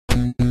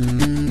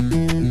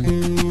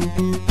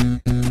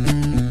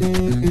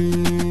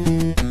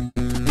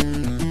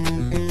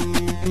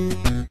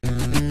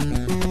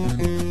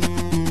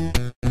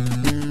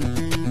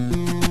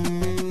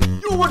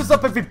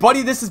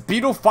everybody, this is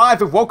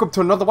Beetle5 and welcome to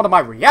another one of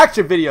my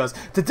reaction videos.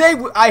 Today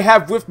I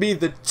have with me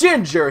the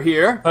Ginger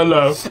here.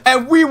 Hello.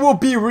 And we will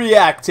be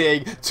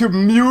reacting to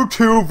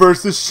Mewtwo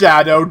versus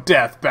Shadow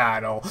Death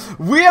Battle.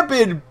 We have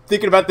been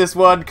thinking about this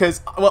one because,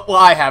 well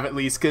I have at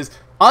least, because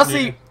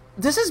honestly,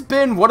 this has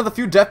been one of the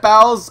few death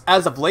battles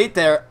as of late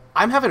there.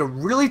 I'm having a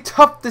really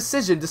tough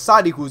decision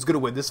deciding who's going to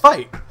win this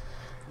fight.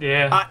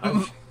 Yeah.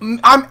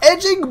 I'm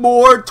edging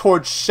more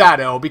towards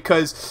Shadow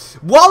because,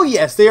 while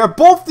yes, they are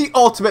both the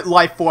ultimate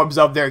life forms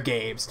of their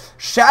games,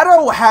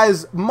 Shadow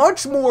has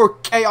much more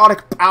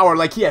chaotic power.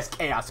 Like, he has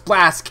Chaos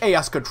Blast,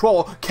 Chaos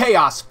Control,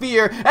 Chaos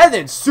Fear, and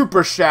then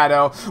Super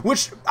Shadow,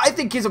 which I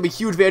think gives him a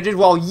huge advantage.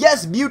 While,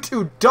 yes,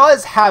 Mewtwo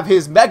does have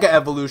his Mega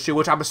Evolution,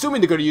 which I'm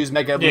assuming they're going to use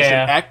Mega Evolution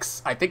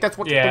X. I think that's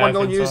what the one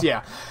they'll use,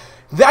 yeah.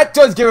 That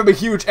does give him a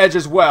huge edge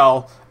as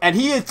well, and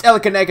he is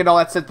telekinetic and all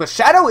that stuff, but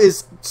Shadow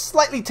is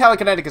slightly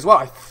telekinetic as well,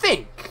 I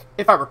think,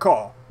 if I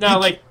recall.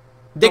 No,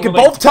 they can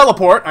both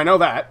teleport, I know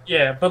that.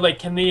 Yeah, but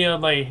can they,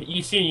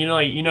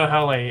 you know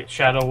how,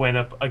 Shadow went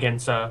up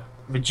against,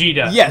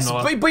 Vegeta. Yes,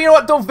 but you know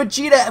what, though,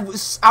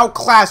 Vegeta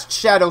outclassed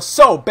Shadow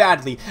so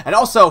badly, and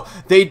also,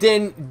 they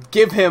didn't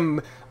give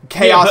him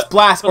Chaos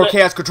Blast or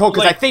Chaos Control,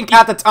 because I think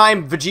at the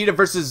time Vegeta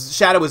vs.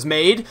 Shadow was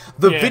made,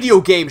 the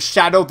video game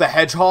Shadow the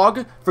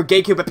Hedgehog for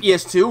GameCube and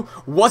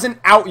PS2 wasn't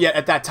out yet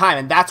at that time,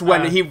 and that's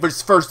when he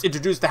was first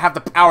introduced to have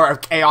the power of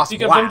Chaos Blast.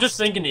 Because I'm just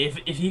thinking, if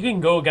he can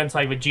go against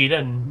Vegeta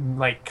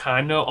and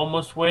kinda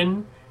almost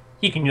win,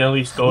 he can at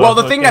least go. Well,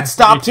 the thing that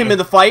stopped him in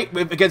the fight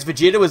against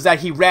Vegeta was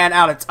that he ran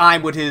out of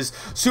time with his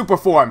super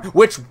form,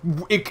 which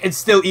it can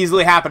still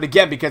easily happen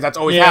again because that's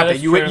always happened.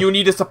 You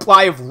need a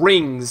supply of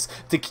rings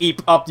to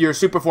keep up your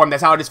super form.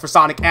 That's how it is for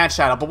Sonic and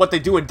Shadow. But what they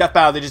do in Death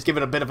Battle, they just give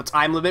it a bit of a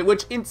time limit,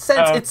 which in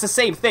sense it's the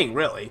same thing,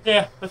 really.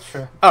 Yeah, that's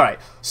true. All right,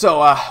 so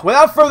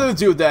without further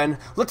ado, then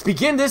let's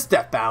begin this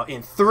Death Battle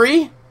in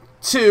 3,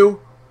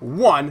 2,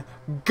 1,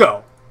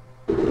 go.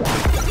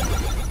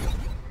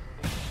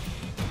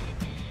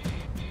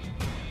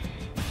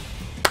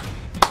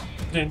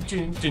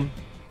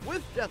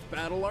 With Death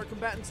Battle, our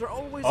combatants are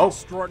always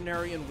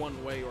extraordinary in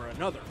one way or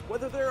another,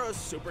 whether they're a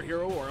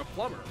superhero or a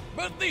plumber.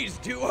 But these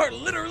two are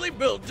literally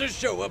built to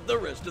show up the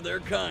rest of their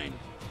kind.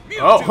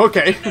 Mewtwo,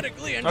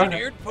 genetically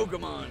engineered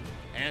Pokemon.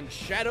 And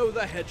Shadow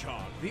the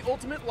Hedgehog, the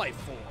ultimate life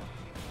form.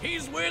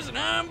 He's Wiz and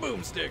I'm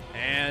Boomstick.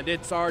 And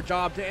it's our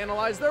job to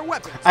analyze their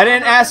weapons. I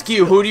didn't ask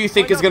you, who do you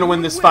think is going to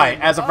win this fight,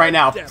 as of right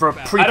now, for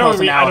pre-post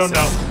analysis? I don't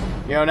know.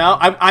 You don't know?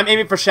 I'm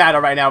aiming for Shadow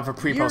right now for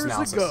pre-post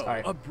analysis. Years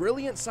ago, a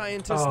brilliant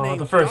scientist named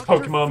the first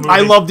Pokemon movie.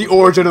 I love the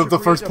origin of the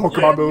first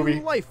Pokemon movie.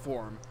 Life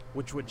form,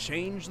 which would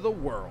change the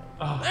world.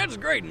 That's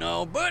great and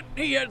all, but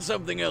he had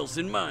something else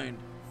in mind.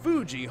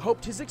 Fuji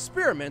hoped his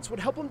experiments would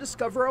help him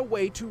discover a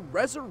way to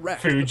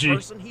resurrect the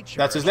person he cherished.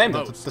 That's his name,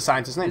 most, the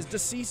scientist's name. His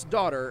deceased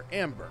daughter,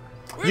 Amber.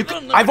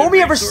 I've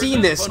only ever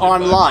seen this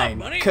online,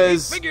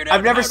 because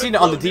I've never seen it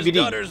on the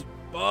DVD.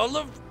 Ball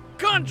of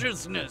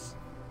consciousness.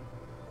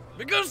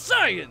 Because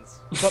science!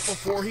 But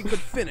before he could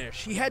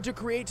finish, he had to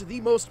create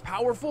the most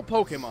powerful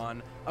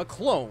Pokemon, a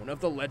clone of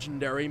the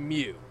legendary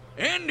Mew.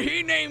 And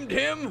he named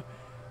him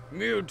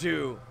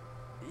Mewtwo.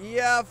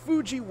 Yeah,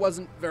 Fuji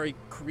wasn't very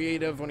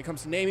creative when it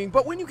comes to naming,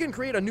 but when you can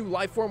create a new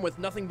life form with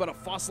nothing but a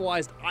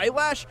fossilized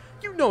eyelash,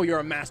 you know you're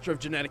a master of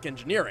genetic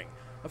engineering.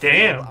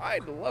 Damn.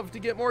 I'd love to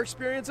get more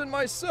experience in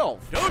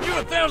myself. Told you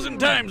 1,000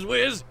 times,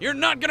 Wiz. You're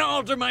not gonna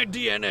alter my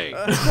DNA.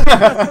 What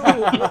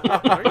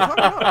are you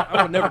talking about?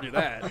 I would never do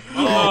that.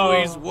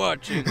 Always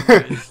watching,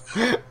 Wiz.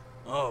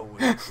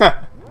 Always.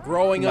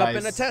 Growing up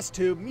in a test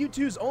tube,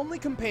 Mewtwo's only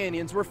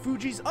companions were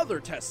Fuji's other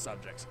test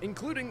subjects,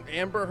 including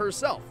Amber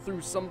herself,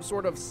 through some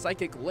sort of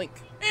psychic link.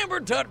 Amber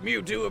taught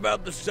Mewtwo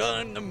about the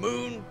sun, the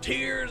moon,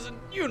 tears, and,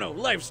 you know,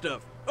 life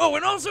stuff. Oh,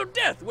 and also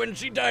death when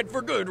she died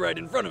for good right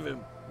in front of him.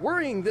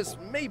 Worrying this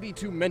may be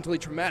too mentally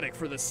traumatic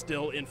for the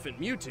still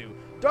infant Mewtwo,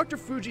 Dr.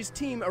 Fuji's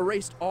team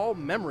erased all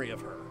memory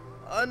of her.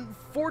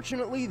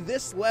 Unfortunately,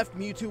 this left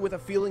Mewtwo with a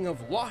feeling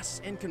of loss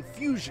and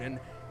confusion,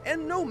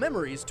 and no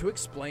memories to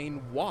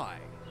explain why.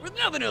 With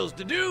nothing else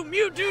to do,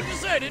 Mewtwo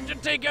decided to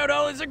take out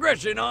all his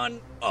aggression on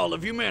all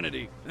of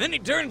humanity. And then he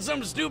turned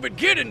some stupid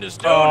kid into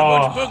stone, a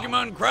bunch of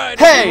Pokemon cried.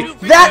 Hey,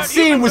 that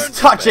scene was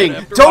touching.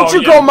 Don't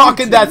you go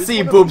mocking that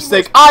scene,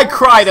 Boomstick. I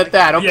cried at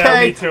that,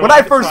 okay? Yeah, when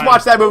I first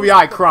watched that movie,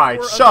 I cried.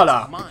 Shut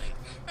up.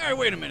 Alright,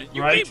 wait a minute.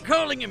 You keep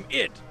calling him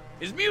it.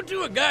 Is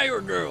Mewtwo a guy or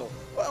a girl?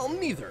 Well,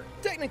 neither.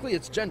 Technically,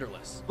 it's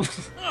genderless.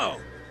 Oh.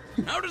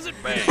 How does it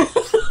bang?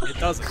 It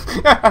doesn't.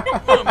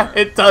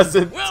 It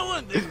doesn't. Well,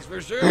 one thing's for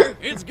sure.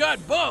 It's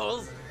got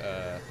balls.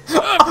 I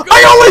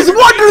always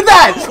wondered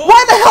that!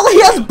 Why the hell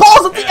he has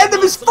balls at the end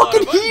of his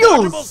fucking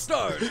heels?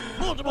 Stars,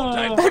 multiple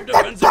types of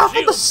defensive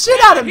baffled the shields, shit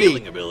out of me.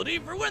 Healing ability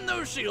for when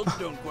those shields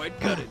don't quite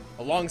cut it.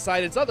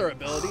 Alongside its other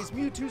abilities,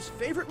 Mewtwo's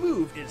favorite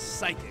move is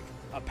Psychic,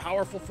 a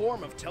powerful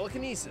form of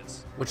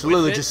telekinesis. Which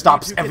literally just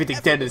stops everything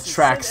dead in its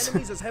tracks.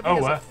 Enemies as heavy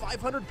as a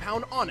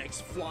 500-pound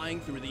Onyx flying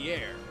through the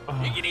air.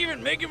 He can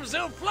even make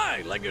himself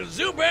fly like a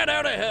Zubat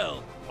out of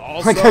hell.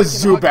 Also, Like a it can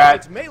Zubat.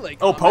 augment melee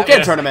Oh, combat Pokken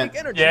with tournament. psychic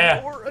energy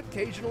Yeah. or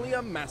occasionally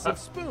a massive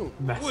spoon.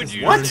 Would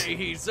you What? say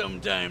he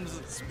sometimes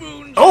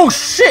spoons? Oh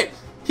shit!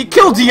 He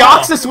killed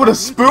Deoxys with a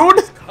spoon?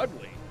 It's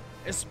cuddly,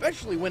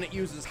 especially when it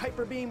uses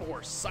Hyper Beam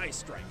or Psy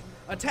Strike.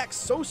 Attacks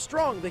so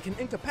strong they can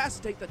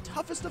incapacitate the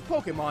toughest of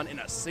Pokemon in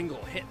a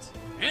single hit.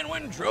 And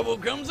when trouble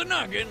comes a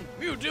knocking,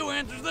 Mewtwo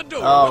answers the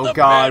door with Oh a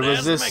god, badass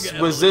was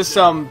this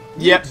Mega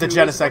yep, the Mewtwo is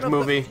Genesect one of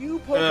movie. the few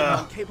Pokemon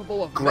Ugh.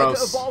 capable of Gross.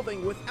 Mega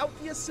evolving without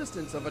the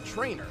assistance of a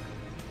trainer.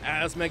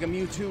 As Mega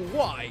Mewtwo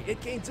Y, it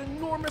gains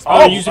enormous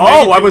Oh, you used Mega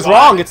I was Y.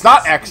 wrong. It's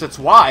not X, it's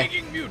Y.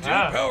 making Mewtwo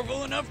Ah.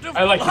 powerful enough to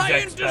I like his fly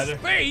X into better.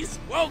 space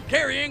while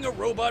carrying a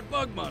robot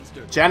bug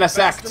monster. fast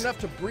Genesect. enough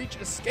to breach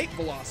escape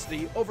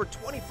velocity over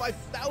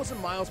 25,000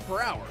 miles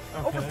per hour,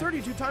 over Okay.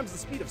 32 times the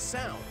speed of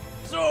sound.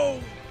 So,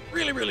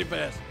 really, really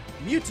fast.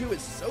 Mewtwo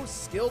is so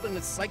skilled in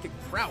its psychic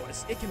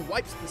prowess, it can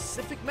wipe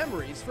specific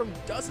memories from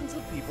dozens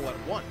of people at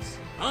once.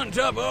 On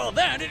top of all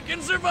that, it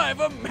can survive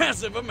a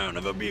massive amount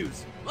of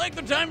abuse. Like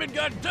the time it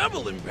got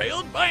double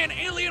impaled by an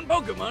alien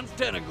Pokemon's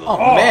tentacle.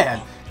 Oh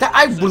man,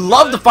 I would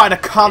love to find a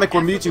comic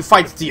where Mewtwo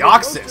fights It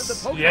goes to the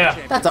Deoxys. Pokemon Yeah.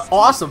 That's an Champions,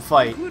 awesome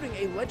fight. including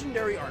a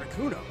legendary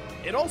Articuno.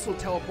 It also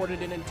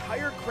teleported an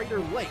entire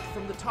crater lake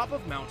from the top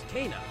of Mount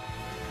Cana.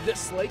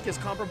 This lake is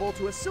comparable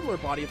to a similar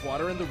body of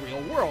water in the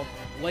real world,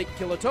 Lake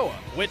Kilauea,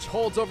 which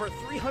holds over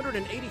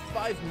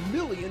 385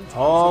 million tons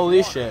Holy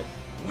of water. shit.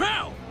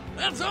 Wow,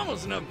 that's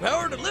almost enough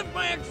power to lift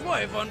my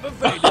ex-wife on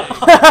buffet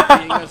day.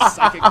 Being a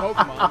psychic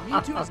Pokemon,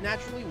 Mewtwo is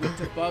naturally weak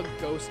to bug,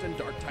 ghost, and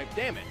dark type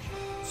damage.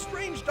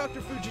 Strange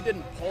Dr. Fuji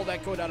didn't pull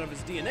that code out of his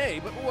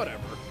DNA, but whatever.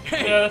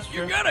 Hey, Yeah, that's you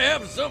true. gotta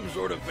have some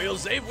sort of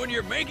failsafe when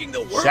you're making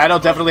the world. Shadow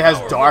definitely has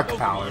dark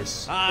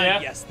powers. Ah, Yeah.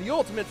 yes, the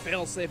ultimate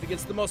failsafe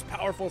against the most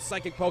powerful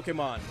psychic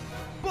Pokemon.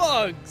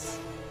 Bugs!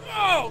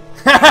 Oh,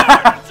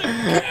 God, it's a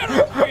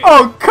Caterpie.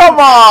 Oh, come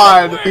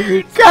on!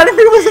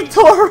 Caterpie was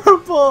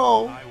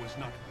adorable! I was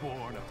not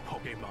born a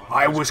Pokemon.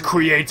 I was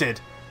created,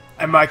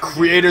 and my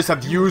creators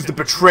have used and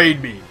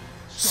betrayed me.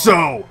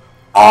 So,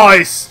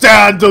 I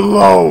stand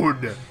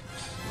alone!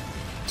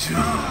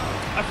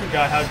 I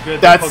forgot how good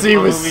That the scene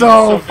Pokemon was movie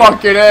so good.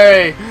 fucking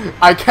A.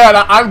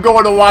 I'm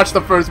going to watch the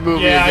first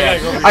movie Yeah, I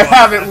again. gotta go I rewatch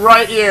have it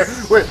right here.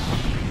 Wait.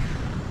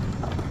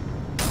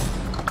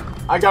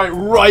 I got it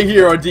right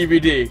here on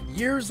DVD.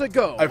 Years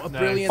ago, I a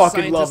brilliant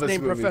fucking love scientist this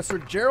named movie. Professor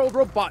Gerald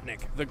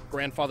Robotnik, the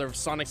grandfather of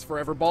Sonic's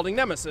forever balding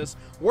nemesis,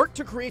 worked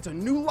to create a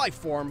new life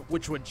form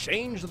which would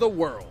change the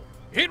world.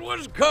 It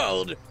was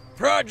called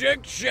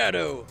Project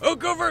Shadow, a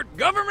covert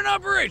government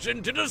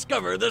operation to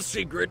discover the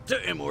secret to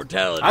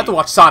immortality. I have to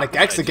watch Sonic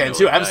X again,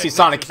 too. I haven't seen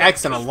Sonic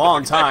X in a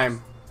long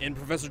time. In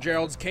Professor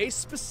Gerald's case,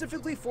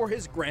 specifically for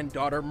his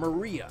granddaughter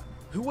Maria,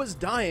 who was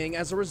dying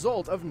as a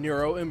result of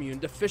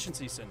neuroimmune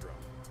deficiency syndrome.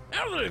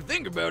 Now that I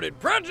think about it,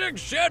 Project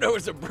Shadow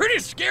is a pretty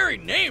scary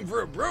name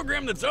for a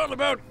program that's all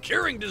about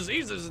curing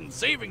diseases and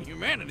saving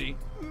humanity.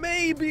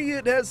 Maybe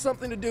it has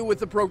something to do with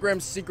the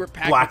program's secret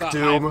pact Black with a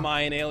Doom. hive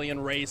mind alien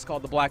race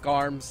called the Black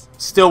Arms.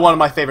 Still one of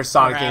my favorite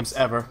Sonic Perhaps. games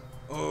ever.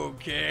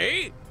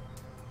 Okay.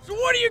 So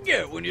what do you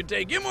get when you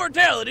take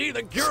immortality,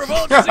 the cure of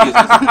all diseases,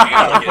 and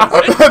aliens, and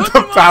put The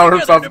them all Powerpuff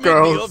together to make the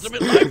Girls.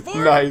 ultimate life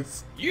form?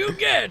 Nice. You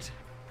get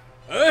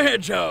a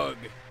hedgehog.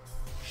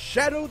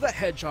 Shadow the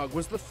Hedgehog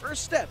was the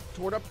first step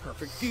toward a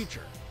perfect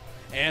future.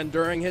 And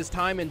during his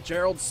time in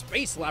Gerald's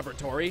space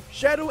laboratory,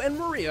 Shadow and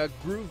Maria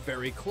grew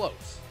very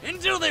close.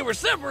 Until they were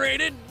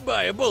separated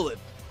by a bullet.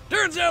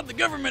 Turns out the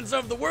governments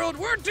of the world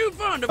weren't too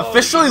fond of all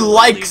Officially the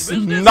likes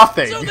business,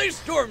 nothing. So they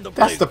stormed the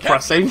That's place,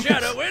 depressing.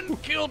 captured Shadow, and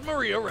killed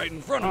Maria right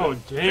in front of Oh,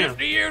 him. damn.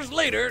 50 years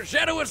later,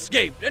 Shadow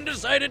escaped and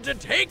decided to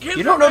take his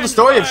You don't know the revenge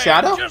story of by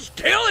Shadow? Just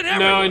killing everyone.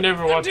 No, I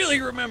never watched- Until he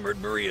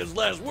remembered Maria's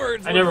last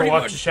words. I were never pretty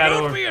watched much, Shadow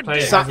 "Don't or be a played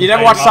it. dick." You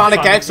never I watched love Sonic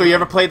Sonic X or you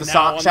ever played the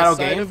Now, on Shadow the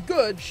side game? of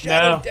good,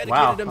 Shadow No. dedicated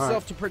Wow, himself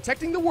alright. to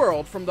protecting the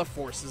world from the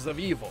forces of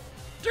evil.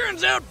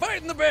 Turns out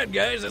fighting the bad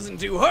guys isn't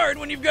too hard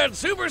when you've got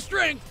super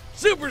strength,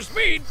 super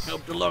speed,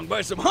 helped along by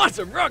some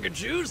awesome rocket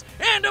shoes,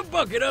 and a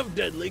bucket of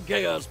deadly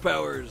chaos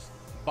powers.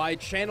 By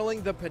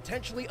channeling the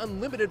potentially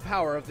unlimited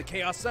power of the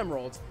Chaos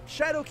Emeralds,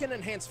 Shadow can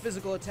enhance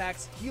physical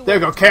attacks, heal... There you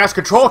go. over Chaos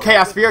time, Control, and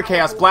Chaos with Sphere,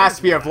 Chaos powerful Blast, energy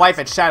Spear of Life,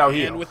 and powers. Shadow And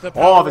Heal. with the All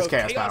power of his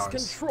Chaos Chaos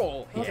powers.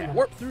 Control, he Yeah. can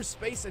warp through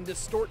space and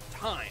distort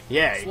time.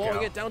 Yeah, you slowing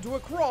go. it down to a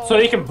crawl. So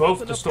he can both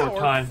with enough distort power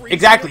to time. freeze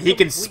Exactly. it He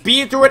can completely.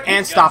 speed through it and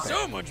He's stop got it.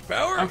 so much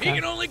power, Okay. he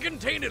can only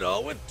contain it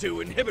all with 2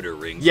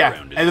 inhibitor rings Yeah,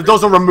 around his and if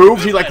those are wrist.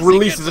 removed, he like Unless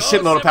releases a gets all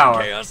shitload of 7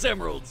 power. Chaos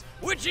Emeralds,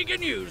 which he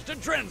can use to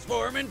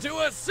transform into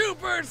a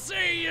Super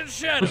Saiyan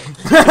Shadow.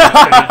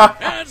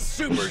 As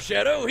Super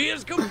Shadow, he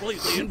is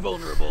completely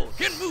invulnerable,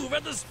 can move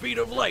at the speed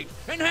of light,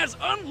 and has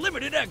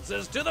unlimited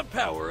access to the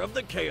power of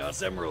the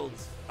Chaos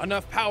Emeralds.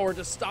 Enough power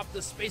to stop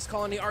the space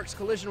colony Ark's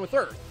collision with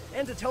Earth,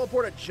 and to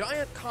teleport a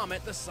giant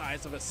comet the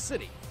size of a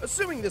city.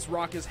 Assuming this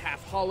rock is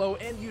half hollow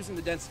and using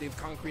the density of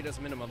concrete as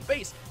minimum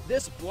base,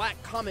 this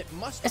black comet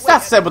must It's weigh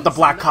not at said what the least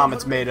black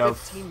comet's made of.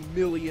 915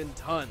 million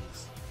tons.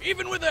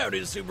 Even without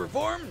his super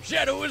form,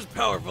 Shadow is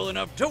powerful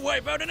enough to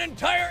wipe out an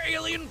entire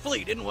alien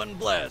fleet in one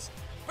blast,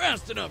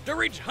 fast enough to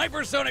reach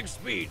hypersonic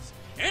speeds,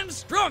 and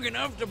strong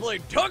enough to play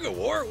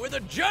tug-of-war with a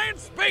giant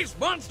space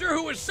monster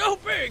who is so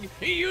big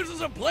he uses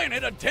a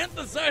planet a tenth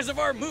the size of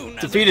our moon.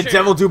 Defeated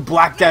Devil Dude,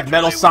 Black Death,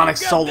 Metal Sonic,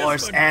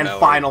 Solars, and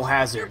Final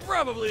Hazard.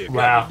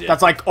 Wow.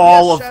 That's like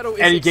all Yes, of Shadow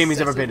any is game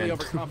he's ever been in.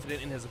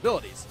 overconfident in his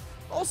abilities.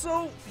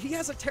 Also, he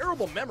has a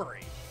terrible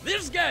memory.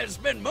 This guy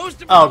spent most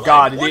of his Oh life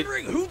god,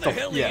 wondering who the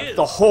hell he is.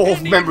 the whole And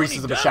even memory when he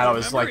system of does Shadow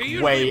is remember, like he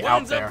way usually out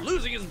winds there. up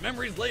losing his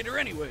memories later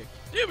anyway.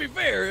 To be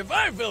fair, if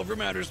I fell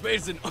from outer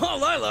space and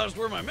all I lost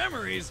were my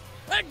memories,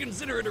 I'd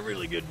consider it a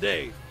really good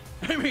day.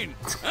 I mean,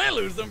 I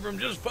lose them from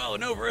just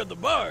falling over at the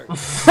bar.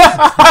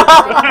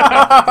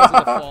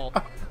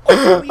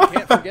 Also, we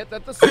can't forget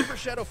that the Super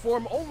Shadow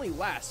form only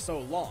lasts so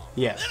long.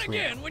 Yes. Then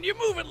again, when you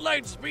move at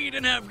light speed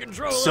and have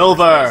control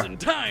Silver. over space and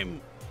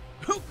time,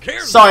 who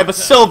cares? Sorry, about but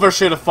time? Silver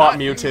should have fought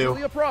Not usually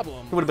Mewtwo. a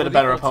problem. He would've been for a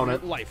better the ultimate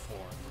opponent. Life form.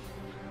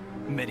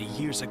 Many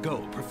years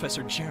ago,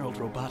 Professor Gerald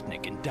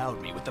Robotnik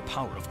endowed me with the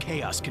power of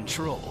chaos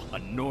control. A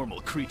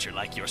normal creature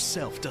like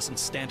yourself doesn't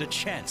stand a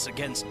chance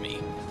against me.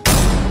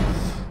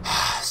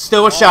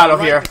 Still with Shadow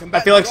Alright, here. the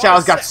I feel like combatants are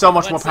Shadow's got set. so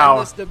much more Let's end power.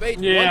 this debate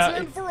Yeah, once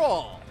and for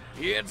all.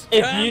 It's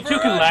If time Mewtwo for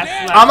can us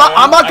last now. like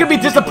I'm not gonna be I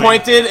think he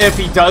disappointed if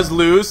he does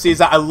lose, seeing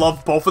that I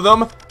love both of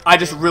them. I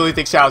just really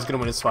think Shadow's gonna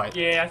win this fight.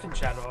 Yeah, I think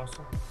Shadow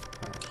also.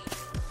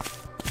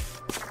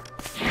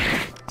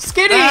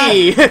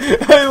 Skinny!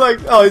 Like,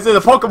 oh, he's in the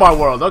Pokemon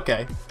world,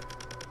 okay.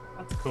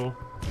 That's cool.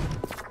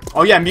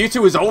 Oh yeah,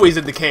 Mewtwo is always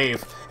in the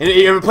cave. And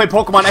you ever play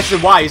Pokemon X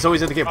and Y, he's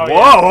always in the cave. Oh, Whoa,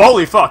 yeah.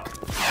 holy fuck.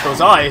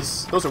 Those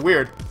eyes, those are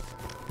weird.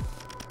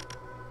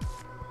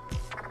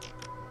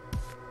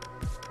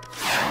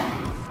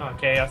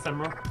 Okay, Chaos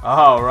Emerald.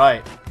 Oh,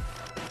 right.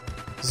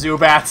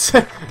 Zubats.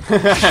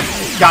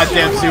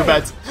 Goddamn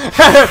Zubats.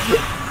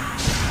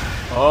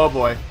 Oh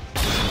boy.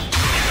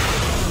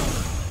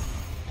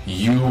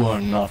 You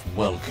are not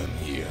welcome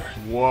here.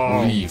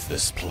 Whoa. Leave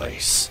this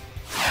place.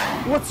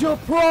 What's your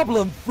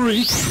problem,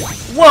 freak?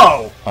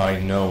 Whoa! I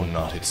know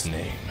not its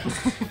name,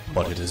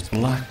 but it is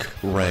black,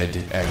 red,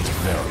 and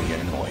very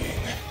annoying.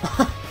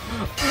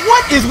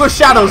 What is with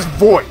Shadow's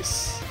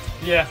voice?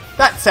 Yeah.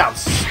 That sounds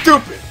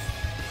stupid.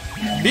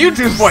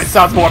 Mewtwo's voice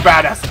sounds more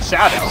badass than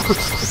Shadow.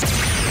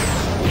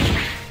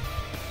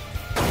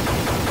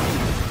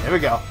 Here we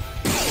go.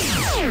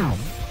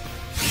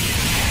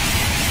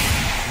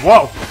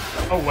 Whoa.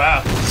 Oh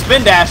wow.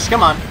 Spin dash,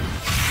 come on.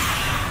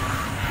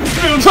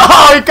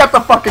 Oh, he got the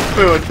fucking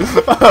food.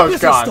 Oh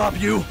This'll god.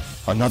 stop you.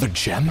 Another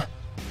gem?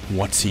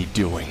 What's he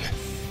doing?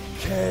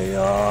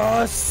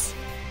 Chaos.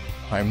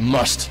 I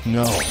must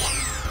know.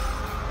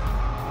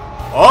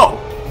 Oh.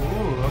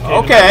 Ooh,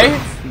 Okay.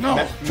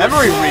 No.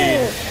 Memory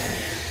read.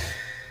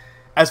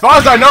 As far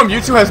as I know,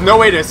 Mewtwo has no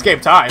way to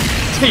escape time.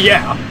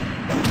 Yeah.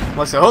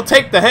 Listen, he'll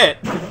take the hit.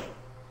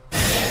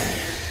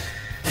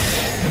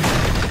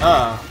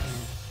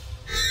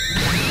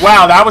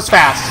 Wow, that was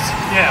fast.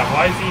 Yeah,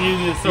 why is he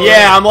using this so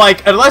Yeah, I'm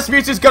like, unless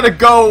Mewtwo's gonna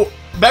go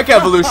Mecha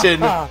Evolution.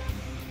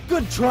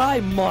 Good try,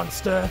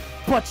 monster,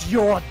 but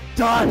you're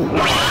done.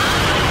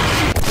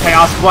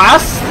 Chaos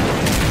Blast.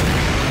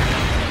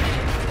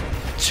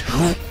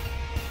 Too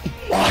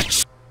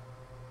much.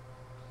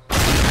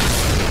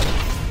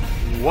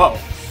 Whoa.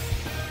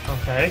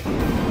 Okay.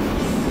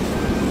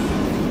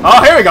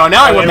 Oh, here we go.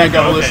 Now I Oh, went there we Mega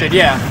go, Evolution. okay.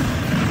 Yeah.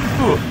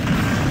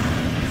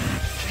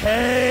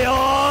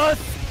 Chaos.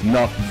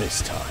 Not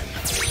this time.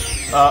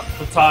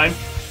 The time.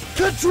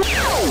 Control.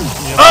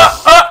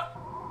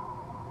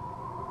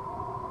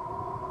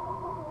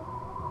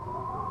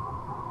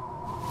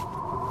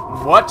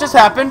 What just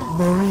happened?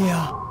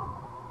 Maria.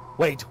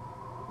 Wait,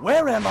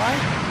 where am I?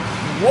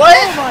 Oh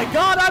What? my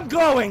god, I'm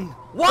glowing.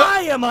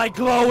 Why am I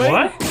glowing?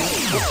 What?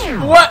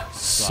 What?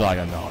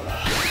 Sayonara.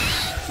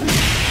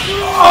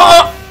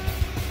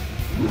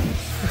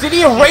 Did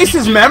he erase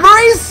his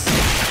memories?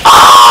 Oh!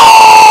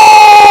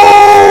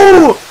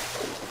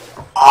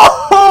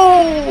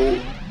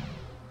 Oh!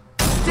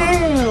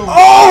 Damn!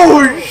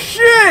 Oh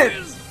shit!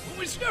 When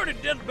we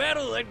started Death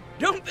Battle, I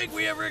don't think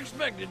we ever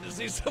expected to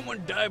see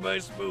someone die by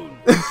spoon.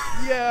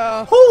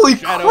 Yeah. Holy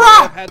Shadow may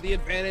have crap! had the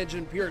advantage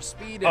in pure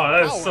speed and Oh,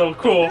 that is power, so but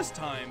cool. This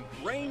time,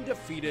 Brain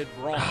defeated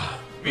Brawn.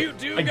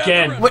 Mewtwo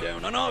Again. got the Wait.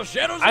 rundown on all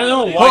Shadow's I don't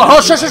know abilities, why.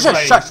 Oh, shush, shush,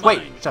 shush, shush, wait,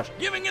 mind, shush.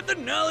 giving it the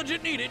knowledge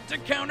it needed to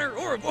counter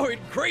or avoid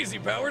crazy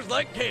powers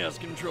like Chaos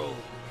Control.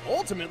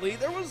 Ultimately,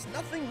 there was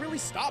nothing really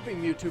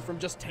stopping Mewtwo from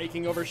just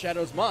taking over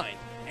Shadow's mind,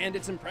 and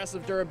its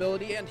impressive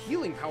durability and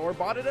healing power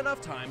bought it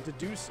enough time to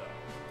do so.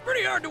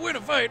 Pretty hard to win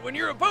a fight when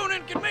your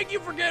opponent can make you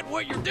forget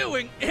what you're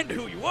doing and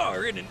who you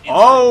are in an instant.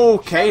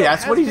 Okay, Shadow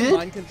that's has what he been did?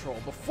 mind control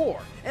before,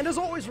 and has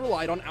always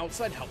relied on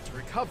outside help to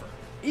recover.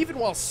 Even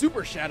while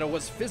Super Shadow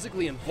was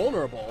physically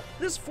invulnerable,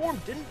 this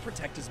form didn't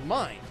protect his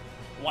mind.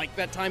 Like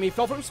that time he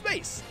fell from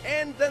space,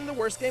 and then the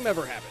worst game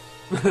ever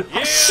happened.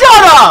 Yeah, Shut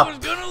I up! was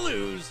gonna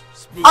lose.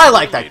 Spoon I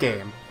like that later.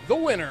 game. The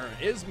winner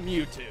is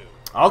Mewtwo.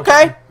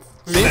 Okay,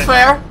 seems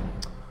fair.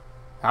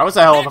 That was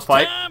a hell of a Next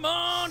fight. time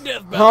on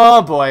Death Battle.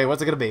 Oh boy,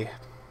 what's it gonna be?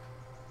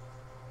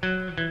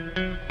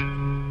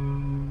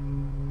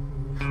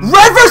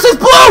 Red versus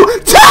blue!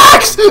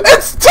 Text!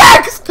 It's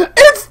text!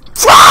 It's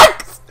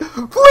text!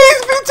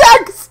 Please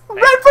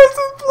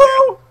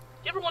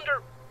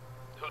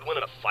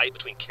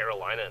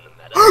Carolina in the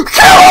meta?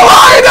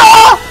 Carolina!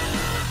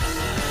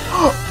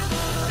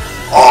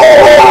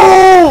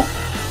 Oh!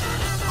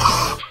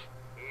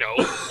 No,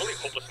 only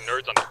hopeless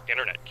nerds on the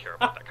internet care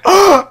about that kind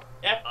of stuff.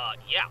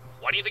 Yeah.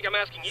 Why do you think I'm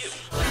asking you?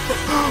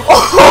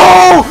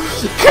 Oh!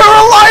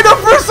 Carolina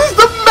versus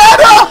the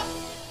meta!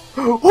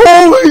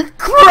 Holy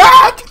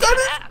crap! That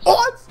is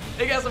awesome!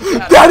 Hey guys, I'm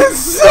Chad. That is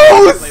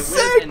so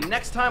sick! And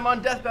next time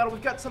on Death Battle,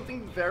 we've got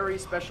something very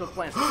special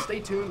planned, so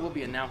stay tuned, we'll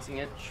be announcing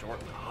it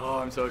shortly. Oh,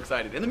 I'm so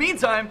excited. In the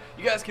meantime,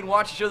 you guys can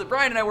watch a show that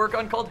Brian and I work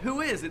on called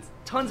Who Is? It's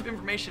tons of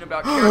information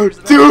about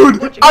characters.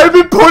 Dude, I've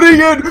been putting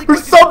in for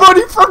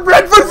somebody from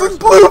Red vs.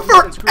 Blue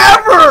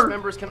forever!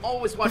 Members can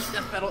always watch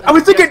Death Battle. I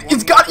was thinking,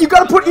 you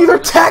gotta put either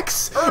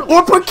Tex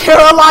or put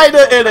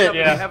Carolina in it! If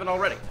you haven't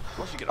already.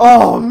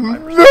 Oh,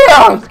 man!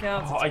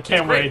 Oh, I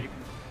can't wait.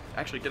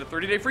 Actually, get a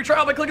 30-day free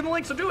trial by clicking the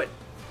link, so do it.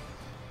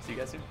 See you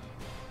guys soon.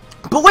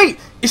 But wait,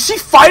 is she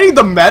fighting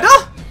the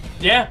meta?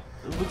 Yeah.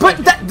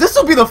 But this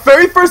will be the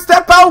very first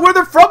Death Battle where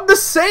they're from the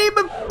same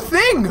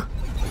thing!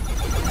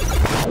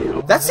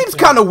 That seems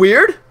kind of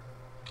weird.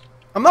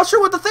 I'm not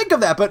sure what to think of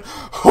that, but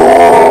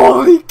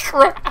holy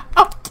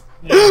crap!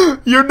 Yeah.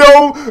 You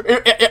know,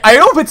 I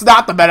hope it's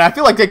not the meta. I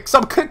feel like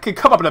some could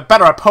come up with a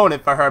better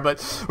opponent for her,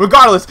 but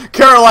regardless,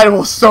 Carolina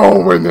will so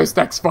win this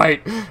next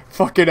fight.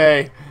 Fucking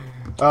A.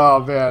 Oh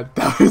man,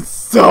 that was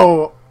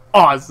so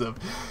awesome.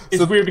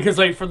 It's weird because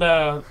like for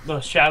the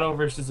Shadow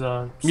versus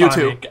Sonic,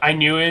 Mewtwo, I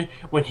knew it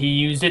when he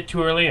used it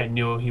too early. I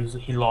knew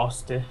he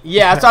lost it.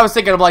 Yeah, that's what I was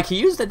thinking. I'm like, he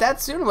used it that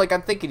soon?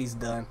 I'm thinking he's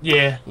done.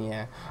 Yeah.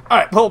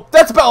 Alright, well,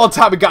 that's about all the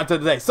time we got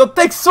today. So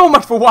thanks so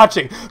much for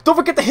watching. Don't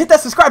forget to hit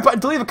that subscribe button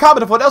to leave a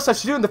comment of what else I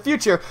should do in the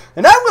future.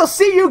 And I will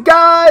see you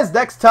guys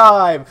next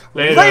time.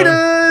 Later.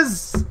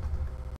 Laters!